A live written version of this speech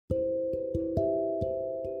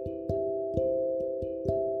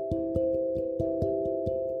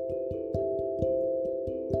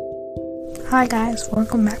Hi guys,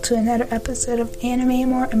 welcome back to another episode of Anime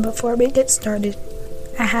and More, and before we get started,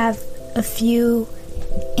 I have a few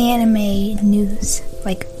anime news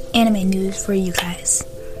for you guys.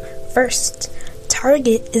 First,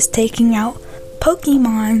 Target is taking out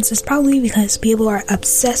Pokemons. It's probably because people are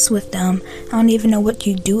obsessed with them. I don't even know what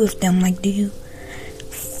you do with them. Like, do you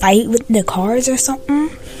fight with the cards or something?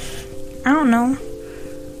 I don't know.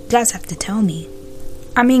 You guys have to tell me.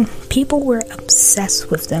 I mean, people were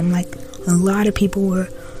obsessed with them. Like, a lot of people were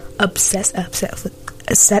obsessed with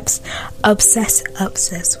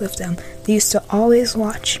them. They used to always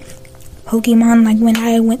watch Pokemon. Like, when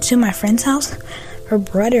I went to my friend's house, her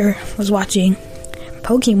brother was watching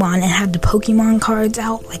Pokemon and had the Pokemon cards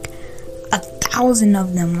out, like 1,000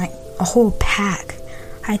 of them, like a whole pack.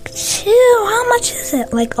 Like, chill, how much is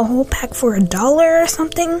it? Like a whole pack for $1 or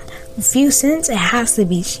something? A few cents? It has to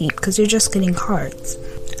be cheap because you're just getting cards.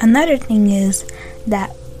 Another thing is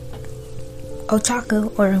that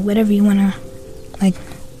Ochako, or whatever you want to, like,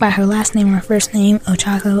 by her last name or first name,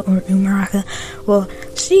 Ochako or Umaraka, well,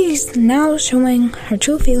 she's now showing her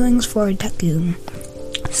true feelings for Deku.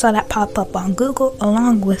 Saw that pop up on Google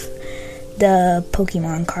along with the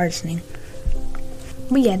Pokemon cards thing.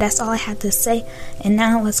 But yeah, that's all I had to say, and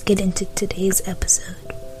now let's get into today's episode.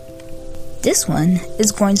 This one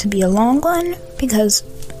is going to be a long one because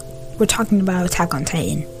we're talking about Attack on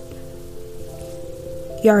Titan.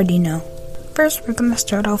 You already know. First, we're going to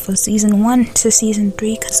start off with Season 1 to Season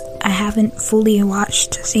 3 because I haven't fully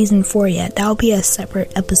watched Season 4 yet. That'll be a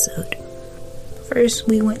separate episode. First,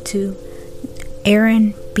 we went to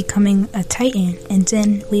Eren becoming a Titan, and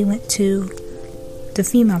then we went to the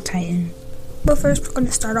female Titan. But first, we're going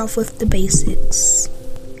to start off with the basics.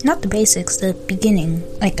 Not the basics, the beginning,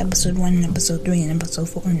 like Episode 1 and Episode 3 and Episode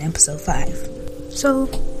 4 and Episode 5. So,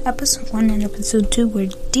 Episode 1 and Episode 2 were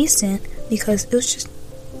decent because it was just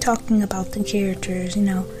talking about the characters, you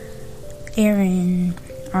know, Eren,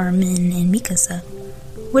 Armin, and Mikasa,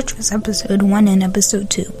 which was Episode 1 and Episode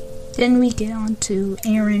 2. Then we get on to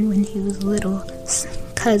Eren when he was little,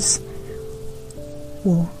 because,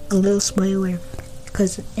 well, a little spoiler,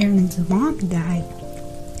 because Eren's mom died.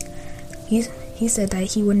 He said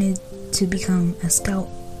that he wanted to become a scout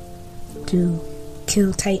to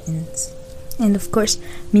kill Titans. And of course,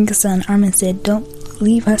 Mikasa and Armin said, don't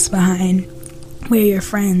leave us behind. We're your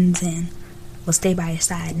friends and we'll stay by your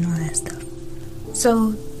side and all that stuff.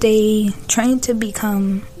 So they trained to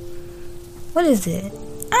become, what is it?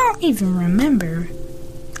 I don't even remember.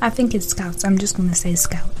 I think it's scouts. I'm just going to say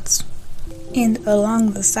scouts. And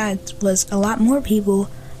along the sides was a lot more people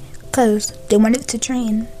because they wanted to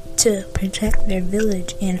train to protect their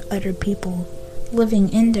village and other people living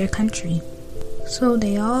in their country. So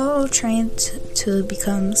they all trained to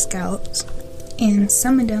become scouts, and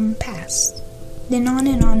some of them passed. Then on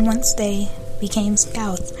and on, once they became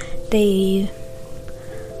scouts,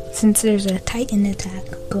 since there's a Titan attack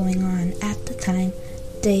going on at the time,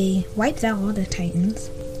 they wiped out all the Titans,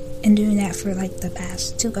 and doing that for like the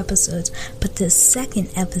past 2 episodes. But the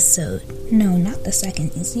second episode, no, not the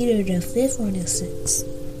second, it's either the 5th or the 6th.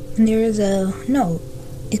 And there is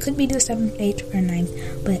it could be the 7th, 8th, or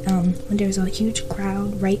 9th, but when there's a huge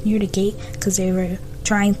crowd right near the gate, because they were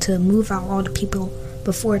trying to move out all the people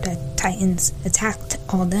before the Titans attacked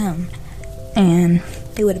all them, and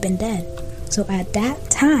they would have been dead. So at that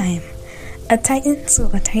time, a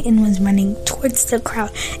Titan was running towards the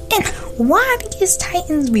crowd. And why do these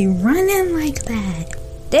Titans be running like that?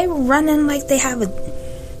 They were running like they have a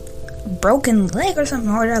broken leg or something,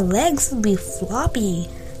 or their legs be floppy,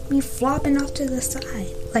 be flopping off to the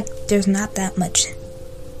side. Like there's not that much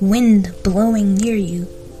wind blowing near you.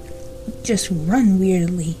 Just run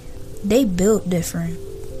weirdly. They built different.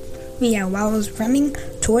 But yeah, while I was running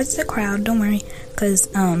towards the crowd, don't worry, because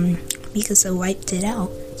Mikasa wiped it out.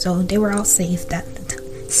 So they were all safe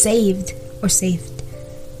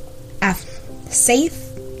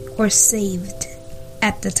saved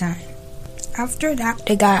at the time. After that,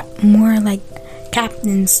 they got more like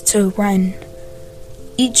captains to run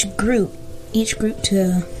each group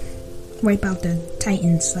to wipe out the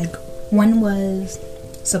Titans. Like one was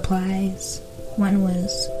supplies, one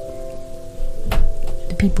was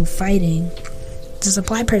the people fighting. The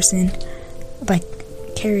supply person like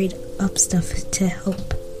carried up stuff to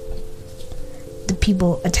help the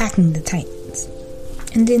people attacking the Titans.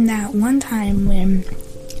 And then that one time when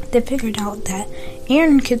they figured out that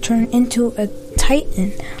Eren could turn into a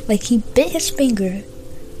Titan, like he bit his finger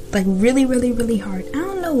like really, really, really hard. I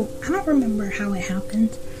don't remember how it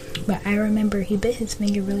happened, but I remember he bit his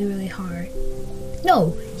finger really, really hard.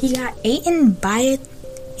 No, he got eaten by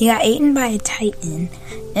a Titan,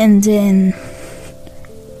 and then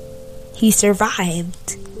he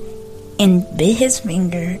survived and bit his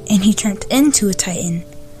finger, and he turned into a Titan.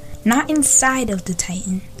 Not inside of the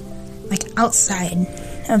Titan, like outside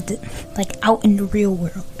of the, like out in the real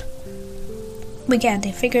world. But yeah,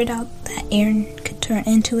 they figured out that Eren could turn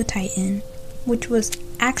into a Titan, which was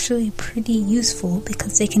actually pretty useful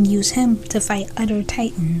because they can use him to fight other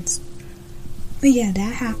Titans. But yeah,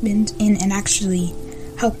 that happened, and it actually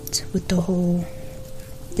helped with the whole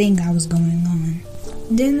thing that was going on.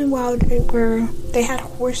 Then while they had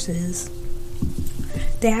horses.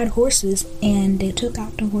 They had horses, and they took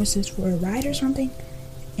out the horses for a ride or something.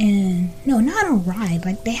 And no, not a ride.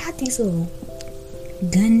 Like, they had these little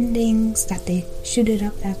gun things that they shoot it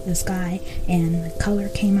up at the sky, and the color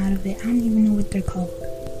came out of it. I don't even know what they're called.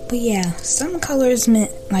 But yeah, some colors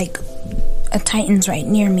meant like a Titan's right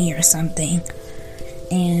near me or something,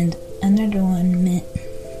 and another one meant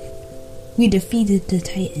we defeated the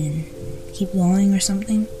Titan. Keep going or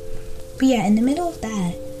something. But yeah, in the middle of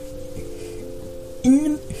that,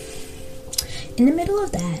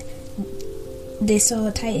 they saw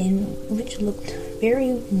a Titan which looked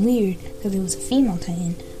very weird because it was a female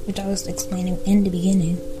Titan, which I was explaining in the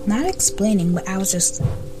beginning. Not explaining, but I was just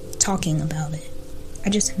talking about it. I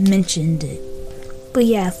just mentioned it. But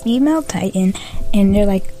yeah, female Titan, and they're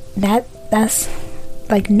like, that's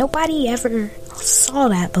like, nobody ever saw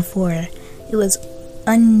that before. It was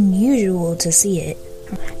unusual to see it.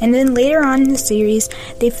 And then later on in the series,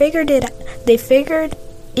 they figured it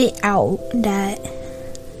out that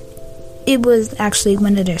it was actually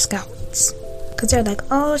one of their scouts. Because they're like,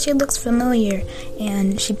 oh, she looks familiar.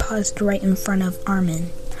 And she paused right in front of Armin.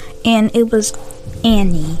 And it was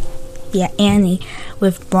Annie. Yeah, Annie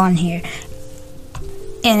with blonde hair.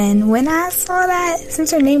 And when I saw that, since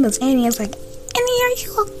her name was Annie, I was like, Annie, are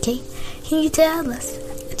you okay? Can you tell us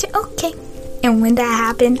that you're okay? And when that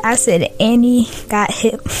happened, I said Annie got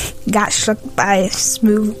struck by a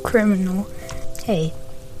smooth criminal. Hey,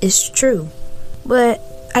 it's true. But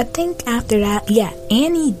I think after that, yeah,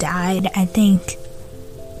 Annie died, I think.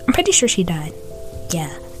 I'm pretty sure she died.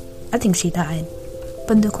 Yeah, I think she died.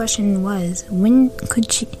 But the question was, when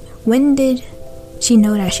did she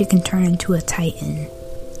know that she can turn into a Titan?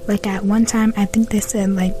 Like, at one time, I think they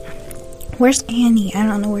said, like, where's Annie? I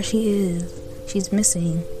don't know where she is. She's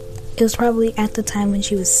missing. It was probably at the time when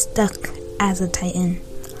she was stuck as a Titan.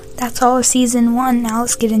 That's all of season 1. Now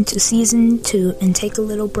let's get into season 2 and take a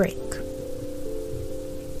little break.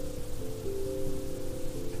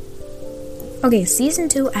 Okay, season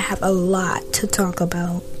 2, I have a lot to talk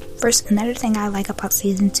about. First, another thing I like about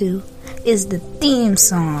season 2 is the theme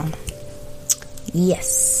song.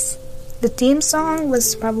 Yes. The theme song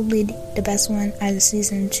was probably the best one out of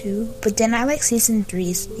season 2, but then I like season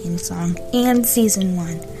 3's theme song and season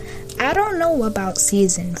 1. I don't know about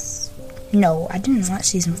No, I didn't watch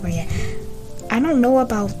season 4 yet. I don't know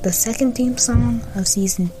about the second theme song of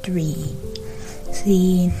season 3.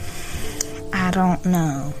 See, I don't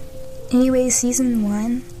know. Anyway, season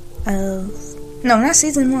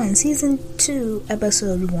 2,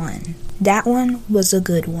 episode 1. That one was a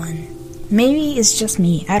good one. Maybe it's just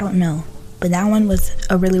me, I don't know. But that one was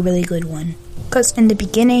a really, really good one. Because in the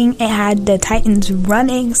beginning, it had the Titans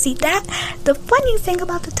running. See, the funny thing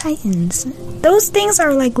about the Titans, those things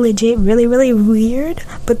are like legit really, really weird.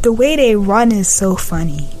 But the way they run is so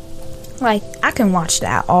funny. Like, I can watch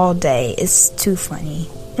that all day. It's too funny.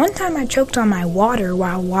 One time I choked on my water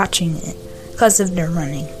while watching it because of their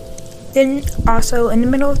running. Then also, in the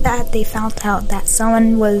middle of that, they found out that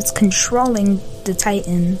someone was controlling the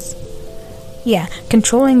Titans. Yeah,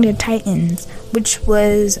 controlling the Titans, which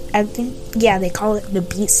was, I think, yeah, they call it the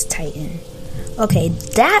Beast Titan. Okay,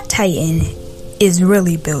 that Titan is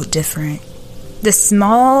really built different. The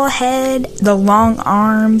small head, the long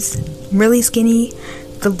arms, really skinny,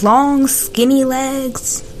 the long skinny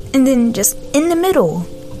legs, and then just in the middle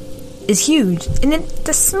is huge. And then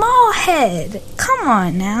the small head, come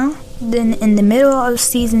on now. Then in the middle of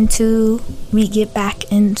season 2, we get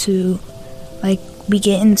back into, we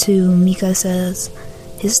get into Mikasa's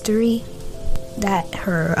history, that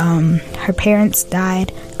her parents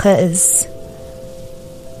died because,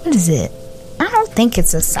 what is it? I don't think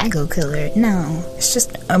it's a psycho killer. No, it's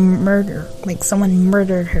just a murder. Like, someone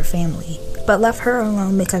murdered her family, but left her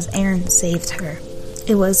alone because Eren saved her.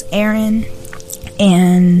 It was Eren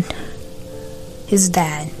and his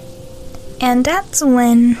dad. And that's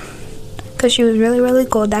when, because she was really, really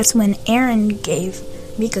cold, that's when Eren gave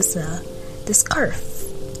Mikasa the scarf.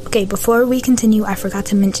 Okay, before we continue, I forgot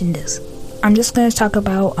to mention this. I'm just going to talk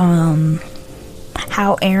about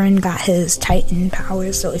how Eren got his Titan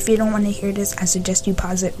powers. So if you don't want to hear this, I suggest you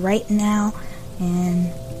pause it right now.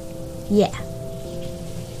 And yeah.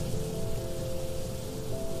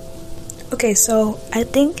 Okay, so I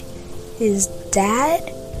think his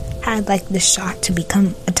dad had like the shot to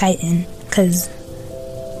become a Titan, because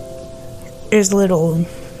there's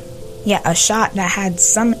a shot that had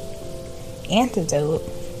some antidote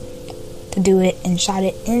to do it, and shot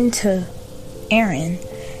it into Eren.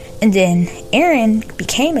 And then Eren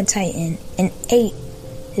became a Titan and ate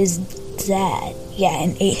his dad. Yeah,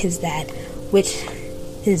 and ate his dad, which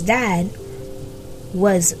his dad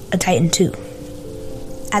was a Titan too.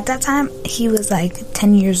 At that time, he was like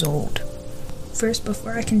 10 years old. First,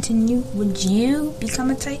 before I continue, would you become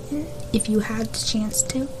a Titan if you had the chance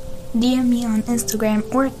to? DM me on Instagram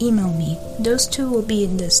or email me. Those two will be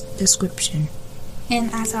in this description. And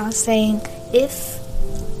as I was saying, if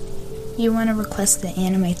you want to request the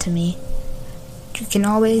anime to me, you can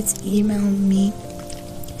always email me,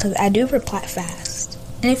 because I do reply fast.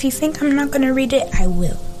 And if you think I'm not going to read it, I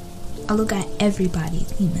will. I'll look at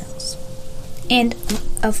everybody's emails. And,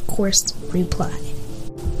 of course, reply.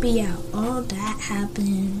 But yeah, all that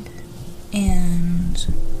happened, and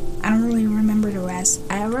I don't really remember the rest.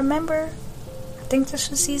 I think this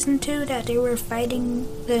was season 2, that they were fighting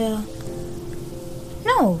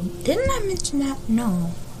No, didn't I mention that?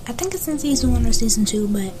 No. I think it's in season 1 or season 2,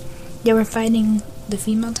 but they were fighting the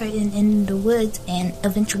female Titan in the woods and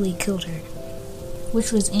eventually killed her.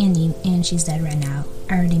 Which was Annie, and she's dead right now.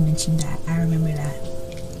 I already mentioned that. I remember that.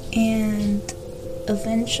 And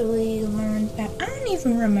eventually learned that, I don't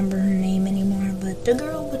even remember her name anymore, but the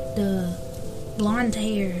girl with the blonde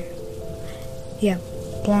hair. Yeah,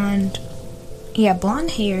 blonde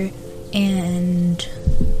hair, and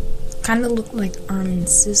kind of looked like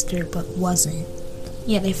Armin's sister, but wasn't.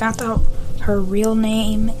 Yeah, they found out her real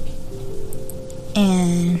name,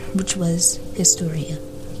 and which was Historia.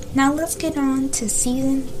 Now let's get on to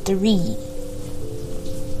season 3.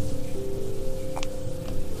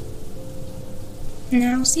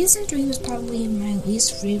 Now, season 3 was probably my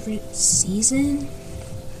least favorite season,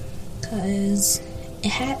 because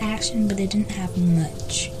it had action, but it didn't have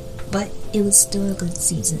much. But it was still a good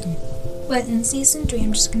season. But in season 3,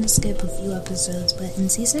 I'm just gonna skip a few episodes, but in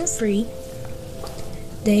season 3,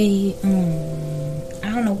 they,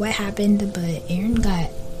 I don't know what happened, but Eren got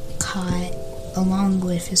caught along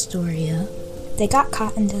with Historia. They got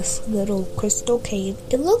caught in this little crystal cave.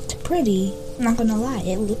 It looked pretty, I'm not gonna lie,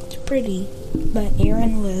 it looked pretty, but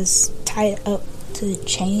Eren was tied up to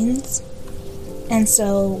chains. And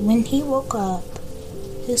so when he woke up,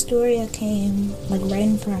 Historia came like right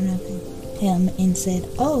in front of him and said,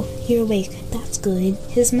 "Oh, you're awake, that's good."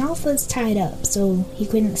 His mouth was tied up, so he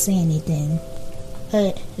couldn't say anything.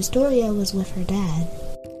 But Historia was with her dad,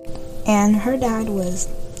 and her dad was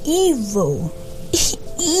evil.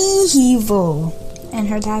 Evil. And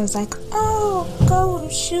her dad was like, "Oh, go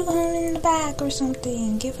shoot him in the back or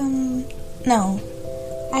something. Give him..." No.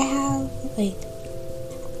 I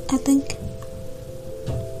think I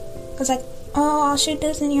was like, "Oh, I'll shoot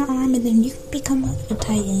this in your arm, and then you can become a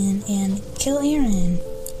Titan and kill Eren."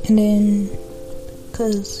 And then,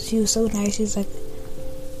 because she was so nice, she's like,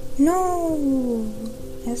 "No,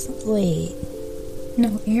 wait.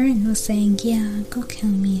 No, Eren was saying, yeah, go kill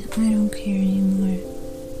me. I don't care anymore.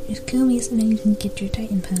 Just kill me so then you can get your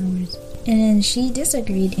Titan powers." And then she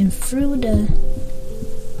disagreed and threw the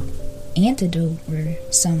antidote or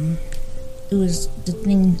something. It was the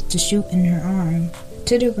thing to shoot in her arm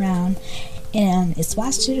to the ground, and it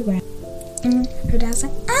splashed to the ground. And her dad's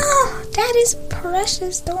like, "Oh, that is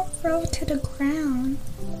precious. Don't throw it to the ground."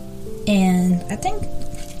 And I think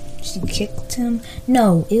she kicked him.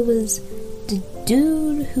 No, it was the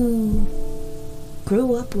dude who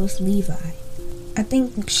grew up with Levi. I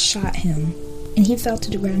think shot him. And he fell to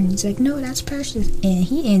the ground, and he's like, "No, that's precious." And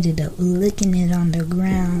he ended up licking it on the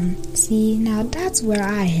ground. See, now that's where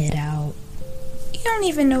I head out. You don't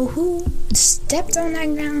even know who stepped on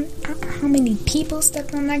that ground, how many people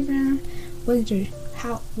stepped on that ground, what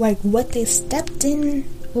they stepped in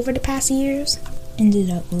over the past years.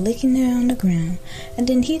 Ended up licking it on the ground. And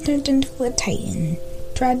then he turned into a Titan.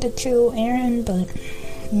 Tried to kill Eren, but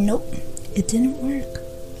nope, it didn't work.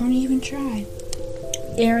 Don't even try.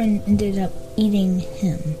 Eren ended up eating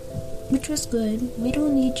him, which was good. "We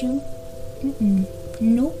don't need you."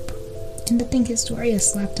 Nope. And I think Historia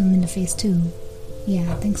slapped him in the face too.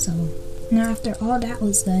 Yeah, I think so. Now after all that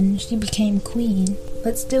was done, she became queen,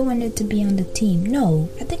 but still wanted to be on the team. No,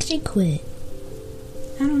 I think she quit.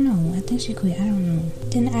 I don't know. I think she quit. I don't know.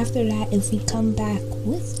 Then after that, if we come back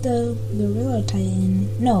with the Gorilla Titan,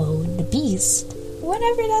 no, the Beast,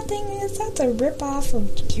 whatever that thing is, that's a rip-off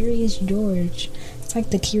of Curious George. It's like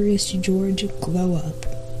the Curious George glow up.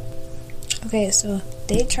 Okay, so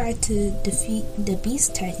they tried to defeat the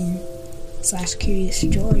Beast Titan / Curious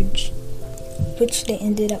George, which they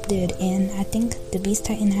ended up did, and I think the Beast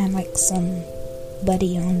Titan had like some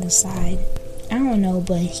buddy on the side. I don't know,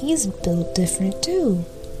 but he's built different too.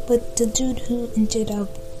 But the dude who ended up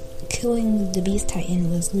killing the Beast Titan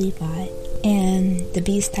was Levi, and the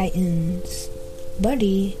Beast Titan's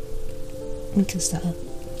buddy, Mikasa,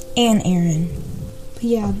 and Eren. But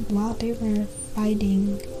yeah, while they were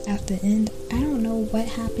fighting at the end, I don't know what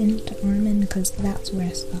happened to Armin because that's where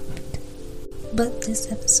I stopped. But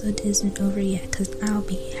this episode isn't over yet because I'll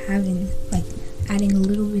be adding a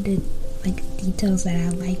little bit of details that I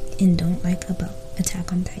like and don't like about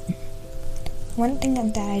Attack on Titan. One thing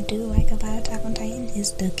that I do like about Attack on Titan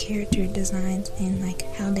is the character designs and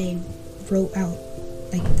how they wrote out,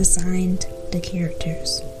 designed the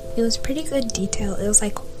characters. It was pretty good detail. It was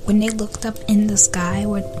like when they looked up in the sky,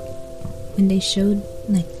 when they showed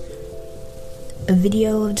a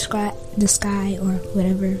video of the sky or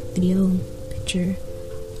whatever video picture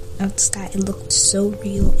of the sky, it looked so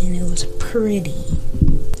real and it was pretty.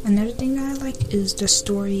 Another thing that I like is the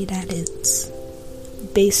story that it's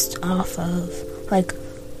based off of,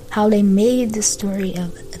 how they made the story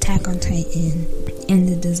of Attack on Titan and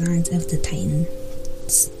the designs of the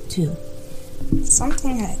Titans too.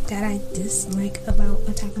 Something that I dislike about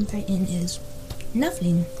Attack on Titan is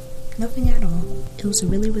nothing at all. It was a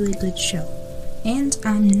really, really good show. And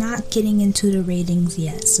I'm not getting into the ratings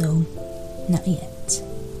yet, so not yet.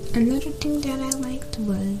 Another thing that I liked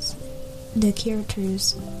was the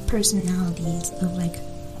characters' personalities of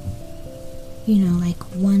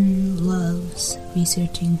one loves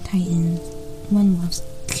researching Titans, one loves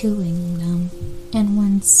killing them, and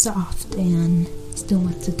one's soft and still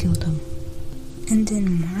wants to kill them. And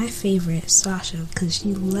then my favorite, Sasha, because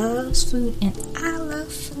she loves food and I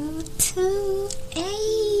love food too.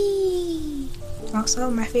 Ayy! Also,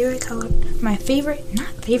 my favorite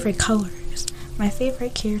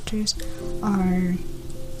characters are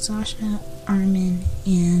Sasha, Armin,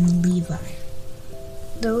 and Levi.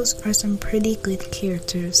 Those are some pretty good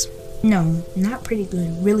characters. No, not pretty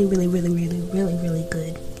good. Really, really, really, really, really, really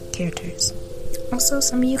good characters. Also,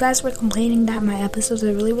 some of you guys were complaining that my episodes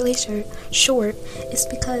are really, really short. It's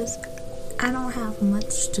because I don't have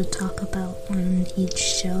much to talk about on each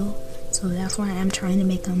show. So that's why I'm trying to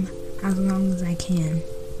make them as long as I can.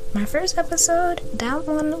 My first episode, that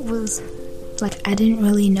one was I didn't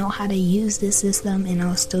really know how to use this system and I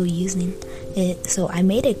was still using it. So I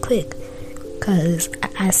made it quick because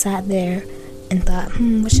I sat there and thought,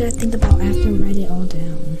 what should I think about after I write it all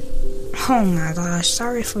down? Oh my gosh,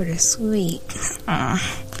 sorry for the squeak.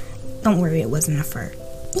 Don't worry, it wasn't a fart.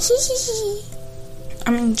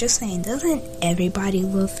 I mean, just saying, doesn't everybody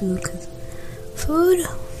love food? Because food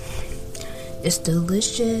is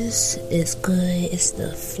delicious, it's good, it's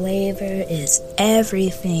the flavor, it's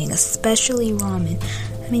everything, especially ramen.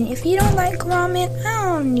 I mean, if you don't like ramen, I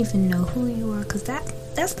don't even know who you are, because that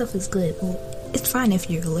stuff is good. Well, it's fine if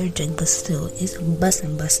you're allergic, but still, it's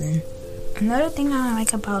bussin'. Another thing I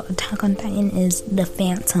like about Attack on Titan is the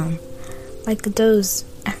Phantom. Those,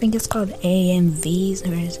 I think it's called AMVs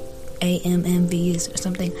or AMMVs or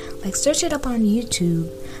something. Search it up on YouTube.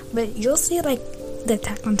 But you'll see the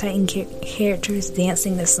Attack on Titan characters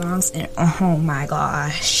dancing the songs, and oh my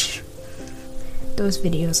gosh, those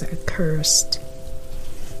videos are cursed.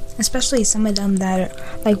 Especially some of them that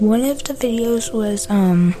are, one of the videos was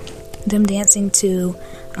them dancing to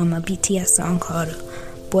a BTS song called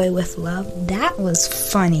Boy With Love. That was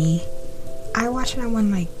funny. I watched that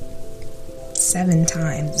one 7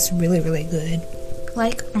 times. It's really, really good.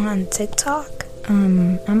 On TikTok,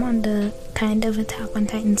 I'm on the kind of Attack on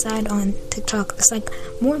Titan side on TikTok. It's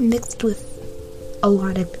more mixed with a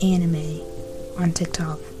lot of anime on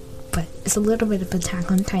TikTok, but it's a little bit of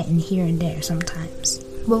Attack on Titan here and there sometimes.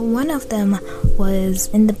 But one of them was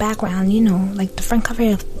in the background, the front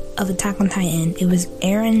cover of Attack on Titan. It was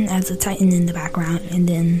Eren as a Titan in the background, and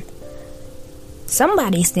then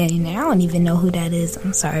somebody standing there. I don't even know who that is.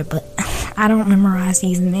 I'm sorry, but I don't memorize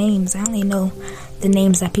these names. I only know the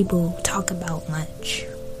names that people talk about much.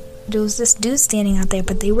 There was this dude standing out there,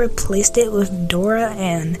 but they replaced it with Dora,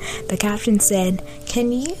 and the caption said,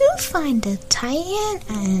 "Can you find a Titan?"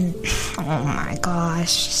 And oh my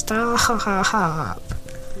gosh, stop.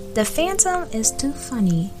 The Phantom is too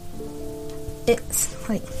funny. It's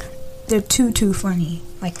they're too funny.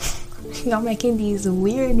 Y'all making these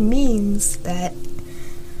weird memes that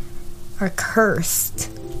are cursed.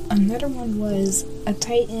 Another one was a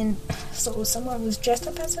Titan. So someone was dressed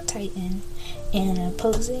up as a Titan and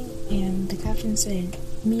posing, and the caption said,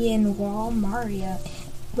 "Me and Walmaria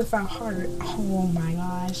with our heart." Oh my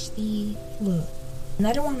gosh, look.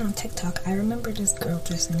 Another one on TikTok, I remember this girl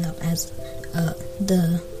dressing up as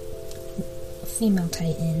the female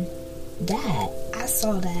Titan. I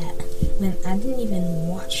saw that when I didn't even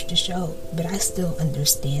watch the show, but I still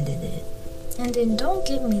understanded it. And then don't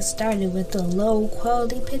get me started with the low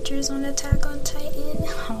quality pictures on Attack on Titan.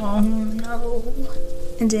 Oh no.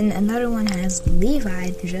 And then another one has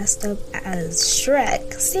Levi dressed up as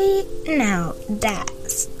Shrek. See, now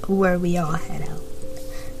that's where we all head out.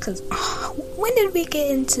 Because when did we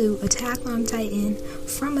get into Attack on Titan,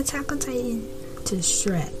 from Attack on Titan to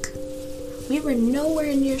Shrek? We were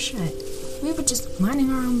nowhere near Shrek. We were just minding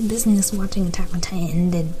our own business watching Attack on Titan,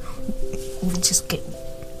 and then we just get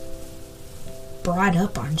brought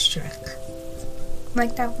up on Shrek.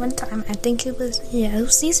 Like that one time, I think it was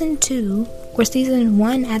season 2 or season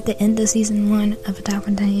 1, at the end of season 1 of Attack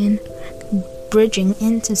on Titan, bridging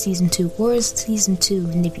into season 2, or season 2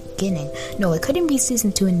 in the beginning. No, it couldn't be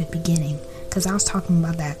season 2 in the beginning, because I was talking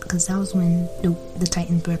about that, because that was when the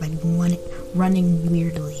Titans were like running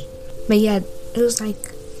weirdly. But yeah, it was like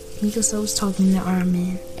Mikasa was talking to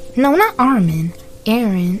Armin. No, not Armin.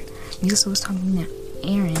 Eren. Mikasa was talking to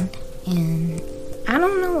Eren, and I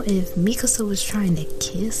don't know if Mikasa was trying to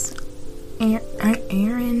kiss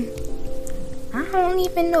Eren. I don't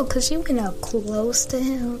even know, because she went up close to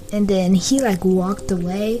him, and then he like walked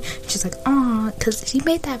away. She's like, aw, because she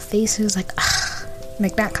made that face. It was like, ah,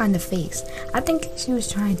 like that kind of face. I think she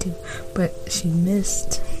was trying to, but she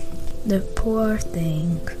missed. The poor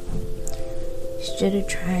thing. Should have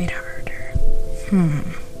tried harder.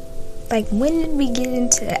 Like, when did we get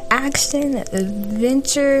into action,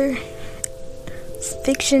 adventure,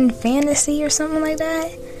 fiction, fantasy, or something like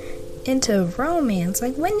that? Into romance?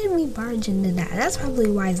 Like, when did we barge into that? That's probably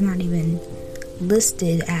why it's not even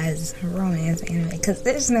listed as romance anime, because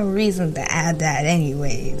there's no reason to add that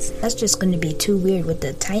anyways. That's just going to be too weird with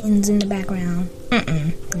the Titans in the background.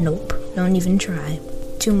 Nope. Don't even try.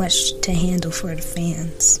 Too much to handle for the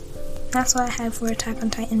fans. That's what I have for Attack on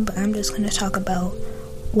Titan, but I'm just going to talk about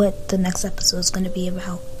what the next episode is going to be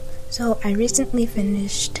about. So, I recently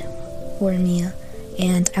finished Horimiya,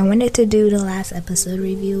 and I wanted to do the last episode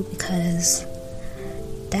review because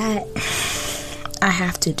that, I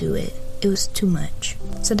have to do it. It was too much.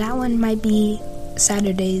 So that one might be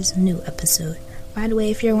Saturday's new episode. By the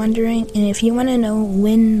way, if you're wondering, and if you want to know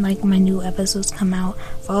when like my new episodes come out,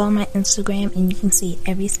 follow my Instagram and you can see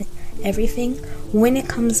everything when it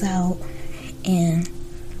comes out. And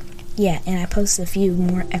yeah, and I post a few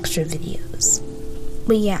more extra videos.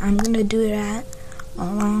 But yeah, I'm gonna do that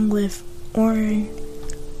along with Oren,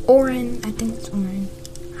 I think it's Oren,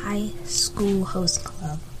 High School Host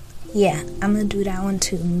Club. Yeah, I'm gonna do that one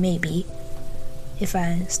too, maybe, if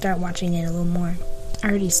I start watching it a little more. I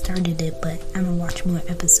already started it, but I'm gonna watch more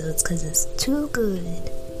episodes because it's too good.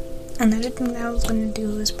 Another thing that I was gonna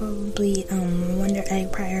do is probably Wonder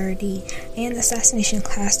Egg Priority and Assassination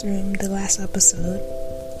Classroom, the last episode.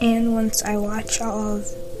 And once I watch all of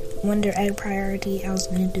Wonder Egg Priority, I was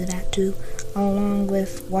gonna do that too, along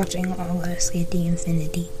with watching all of SKT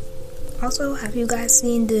Infinity. Also, have you guys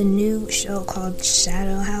seen the new show called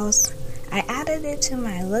Shadow House? I added it to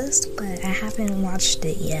my list, but I haven't watched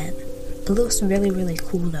it yet. It looks really, really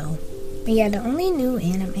cool though. But yeah, the only new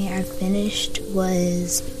anime I finished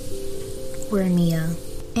was Horimiya,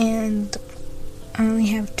 and I only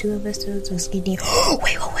have 2 episodes of SKT.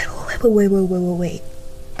 Wait.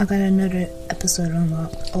 I got another episode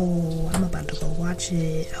unlocked. Oh, I'm about to go watch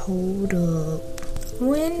it. Hold up.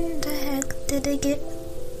 When the heck did it get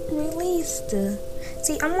released?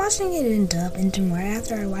 See, I'm watching it in dub, and tomorrow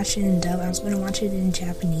after I watch it in dub, I was going to watch it in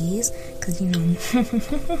Japanese, because, you know,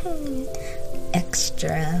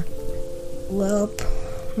 extra. Well,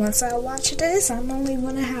 once I watch this, I'm only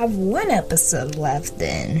going to have 1 episode left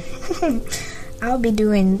then. I'll be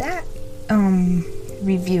doing that,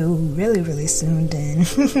 review really, really soon then.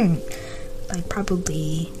 Like,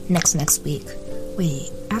 probably next week. Wait,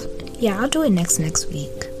 I'll do it next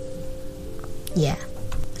week. Yeah.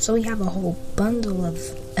 So we have a whole bundle of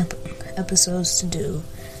episodes to do.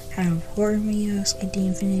 I have Horimiya, SKT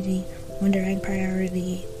Infinity, Wonder Egg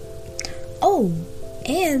Priority. Oh,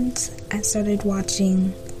 and I started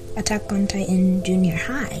watching Attack on Titan Junior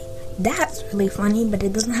High. That's really funny, but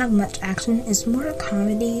it doesn't have much action. It's more a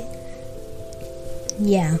comedy.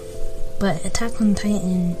 Yeah, but Attack on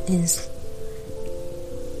Titan is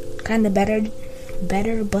kind of better,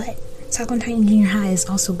 but Attack on Titan Junior High is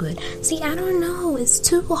also good. See, I don't know. It's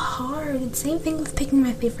too hard. Same thing with picking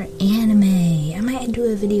my favorite anime. I might do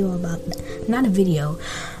a video about that. Not a video.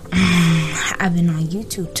 I've been on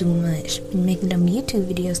YouTube too much. Been making them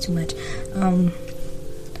YouTube videos too much.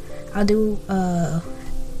 I'll do a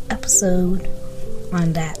episode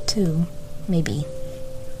on that too. Maybe.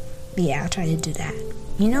 But yeah, I'll try to do that.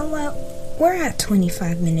 You know what? we're at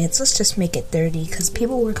 25 minutes. Let's just make it 30 because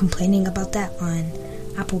people were complaining about that on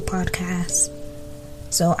Apple Podcasts.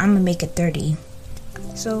 So I'm gonna make it 30.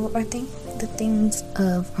 So I think the things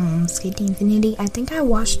of Skating Infinity, I think I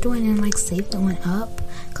watched one and like saved one up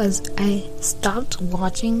because I stopped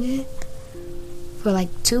watching it for like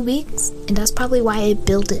 2 weeks, and that's probably why it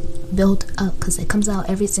built up because it comes out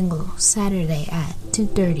every single Saturday at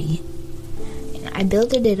 2:30. And I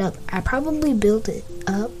built it up. I probably built it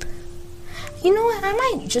up. You know what? I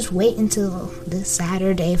might just wait until this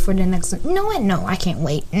Saturday for the next one. You know what? No, I can't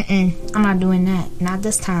wait. I'm not doing that. Not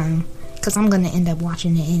this time. Because I'm going to end up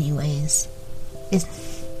watching it anyways.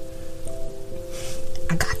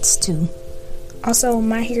 I got to. Also,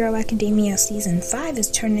 My Hero Academia Season 5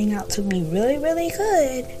 is turning out to be really, really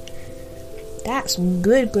good. That's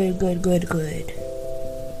good. Really,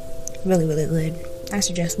 really good. I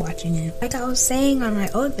suggest watching it. Like I was saying on my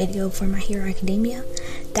old video for My Hero Academia,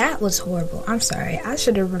 that was horrible. I'm sorry. I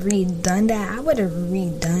should have redone that. I would have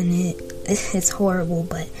redone it. It's horrible,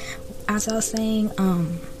 but as I was saying,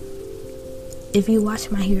 if you watch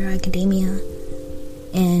My Hero Academia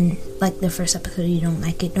and like the first episode you don't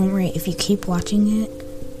like it, don't worry. If you keep watching it,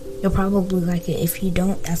 you'll probably like it. If you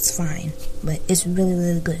don't, that's fine. But it's really,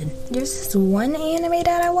 really good. There's this one anime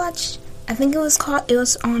that I watched. I think it was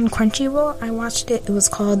on Crunchyroll. I watched it. It was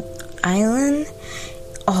called Island.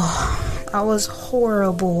 Oh, that was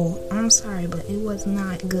horrible. I'm sorry, but it was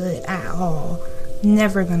not good at all.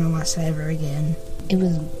 Never gonna watch that ever again. It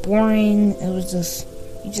was boring. It was just,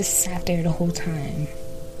 you just sat there the whole time.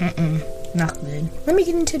 Not good. Let me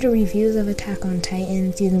get into the reviews of Attack on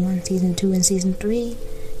Titan Season 1, Season 2, and Season 3.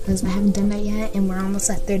 Because I haven't done that yet, and we're almost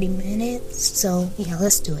at 30 minutes, so yeah,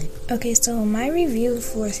 let's do it. Okay, so my review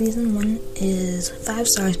for Season 1 is 5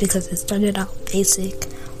 stars because it started out basic,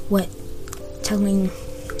 telling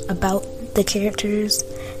about the characters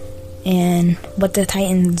and what the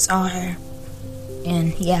Titans are,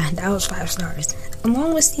 and yeah, that was 5 stars.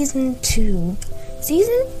 Along with Season 2,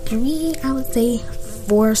 Season 3, I would say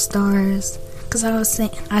 4 stars, because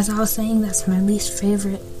as I was saying, that's my least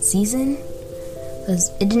favorite season. Because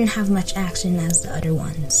it didn't have much action as the other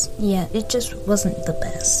ones. Yeah, it just wasn't the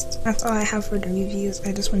best. That's all I have for the reviews.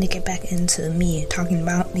 I just want to get back into me talking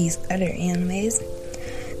about these other animes.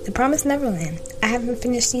 The Promised Neverland. I haven't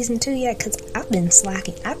finished Season 2 yet because I've been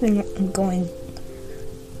slacking. I've been going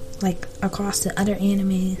like across to other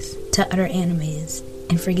animes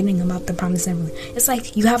and forgetting about The Promised Neverland. It's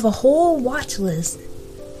like you have a whole watch list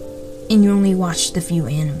and you only watched a few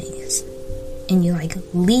animes. And you like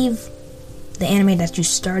leave the anime that you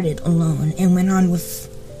started alone and went on with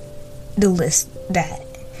the list that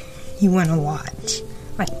you want to watch.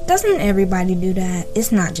 Like, doesn't everybody do that?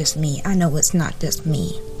 It's not just me. I know it's not just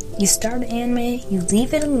me. You start an anime, you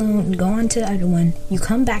leave it alone, and go on to the other one. You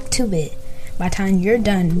come back to it by the time you're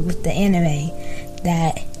done with the anime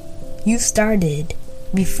that you started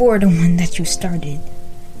before the one that you started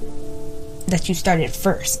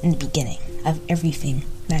first in the beginning of everything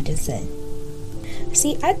that I just said.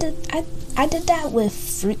 See, I did that with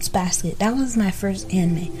Fruits Basket. That was my first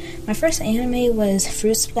anime. My first anime was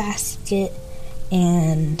Fruits Basket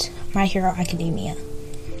and My Hero Academia.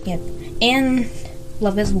 Yep. And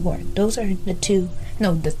Love is War. Those are the 3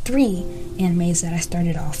 animes that I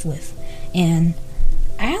started off with. And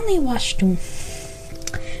I only watched 2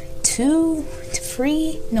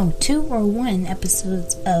 or 1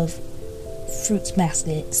 episodes of Fruits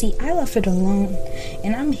Basket. See, I left it alone,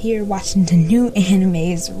 and I'm here watching the new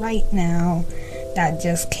animes right now that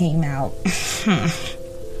just came out. I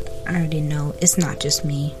already know it's not just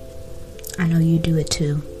me. I know you do it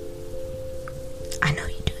too.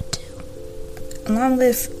 Along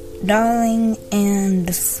with Darling and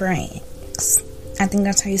the Franxx. I think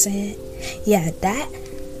that's how you say it. Yeah,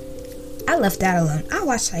 I left that alone. I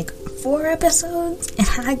watched like 4 episodes and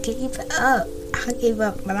I gave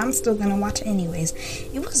up, but I'm still gonna watch it anyways.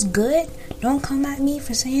 It was good. Don't come at me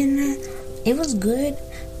for saying that. It was good,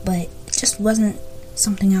 but it just wasn't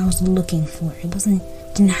something I was looking for.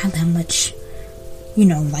 Didn't have that much,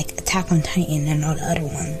 like Attack on Titan and all the other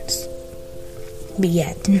ones. But yeah,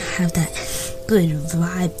 it didn't have that good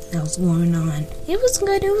vibe that was going on. It was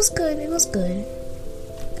good.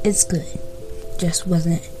 It's good. Just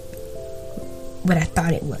wasn't what I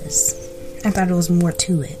thought it was. I thought it was more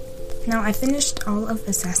to it. Now, I finished all of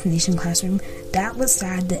Assassination Classroom. That was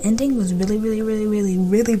sad. The ending was really, really, really, really,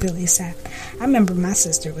 really, really sad. I remember my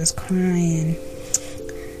sister was crying.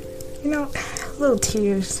 Little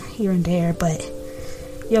tears here and there, but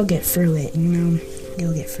you'll get through it,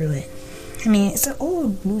 You'll get through it. I mean, it's an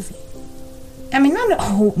old movie. I mean, not an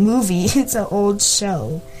old movie. It's an old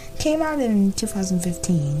show. Came out in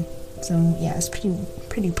 2015. So yeah, it's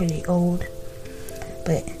pretty old.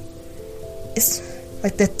 But it's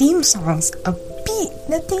like the theme song's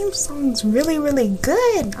the theme song's really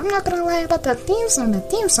good. I'm not gonna lie about the theme song. The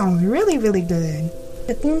theme song's really good.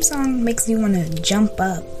 The theme song makes you want to jump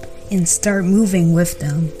up and start moving with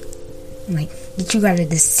them, like get you out of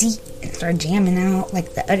the seat and start jamming out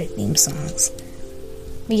like the other theme songs.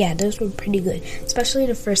 But yeah, those were pretty good, especially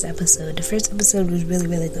the first episode. The first episode was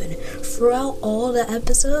really good. Throughout all the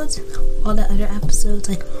episodes, all the other episodes,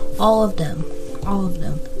 like all of them,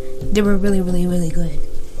 they were really good.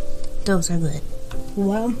 Those are good.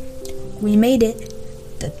 Well, we made it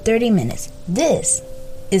to 30 minutes. This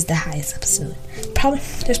is the highest episode.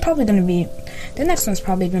 The next one's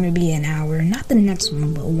probably going to be an hour. Not the next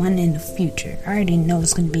one, but one in the future. I already know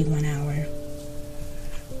it's going to be 1 hour.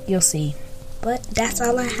 You'll see. But that's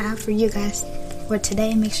all I have for you guys for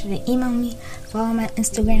today. Make sure to email me, follow my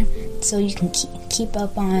Instagram, so you can keep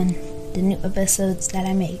up on the new episodes that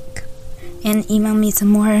I make. And email me some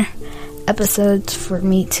more episodes for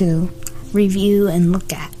me to review and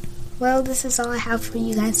look at. Well, this is all I have for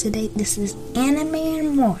you guys today. This is Anime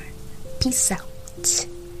and More. Peace out.